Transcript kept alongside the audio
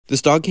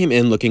This dog came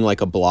in looking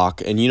like a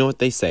block, and you know what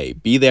they say,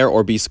 be there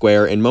or be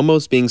square, and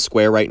Momo's being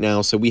square right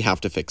now, so we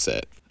have to fix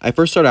it. I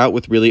first start out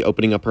with really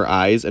opening up her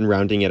eyes and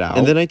rounding it out,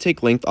 and then I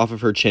take length off of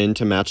her chin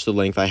to match the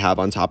length I have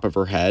on top of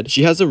her head.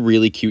 She has a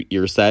really cute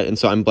ear set, and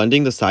so I'm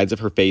blending the sides of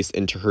her face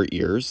into her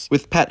ears.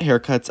 With pet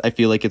haircuts, I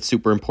feel like it's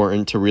super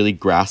important to really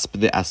grasp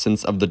the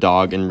essence of the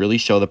dog and really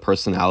show the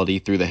personality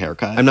through the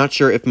haircut. I'm not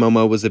sure if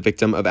Momo was a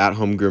victim of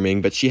at-home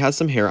grooming, but she has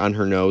some hair on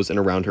her nose and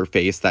around her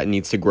face that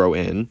needs to grow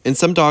in. And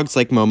some dogs,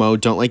 like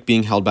Momo, don't like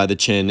being held by the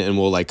chin and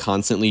will like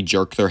constantly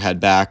jerk their head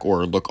back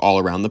or look all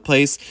around the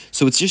place,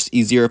 so it's just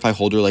easier if I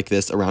hold her like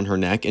this around her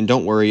neck, and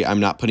don't worry, I'm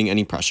not putting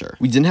any pressure.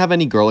 We didn't have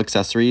any girl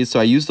accessories, so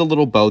I used a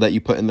little bow that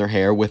you put in their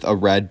hair with a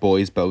red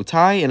boy's bow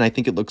tie, and I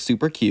think it looks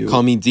super cute.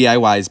 Call me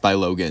DIYs by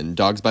Logan.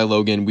 Dogs by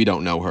Logan, we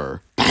don't know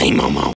her. Bye, Momo.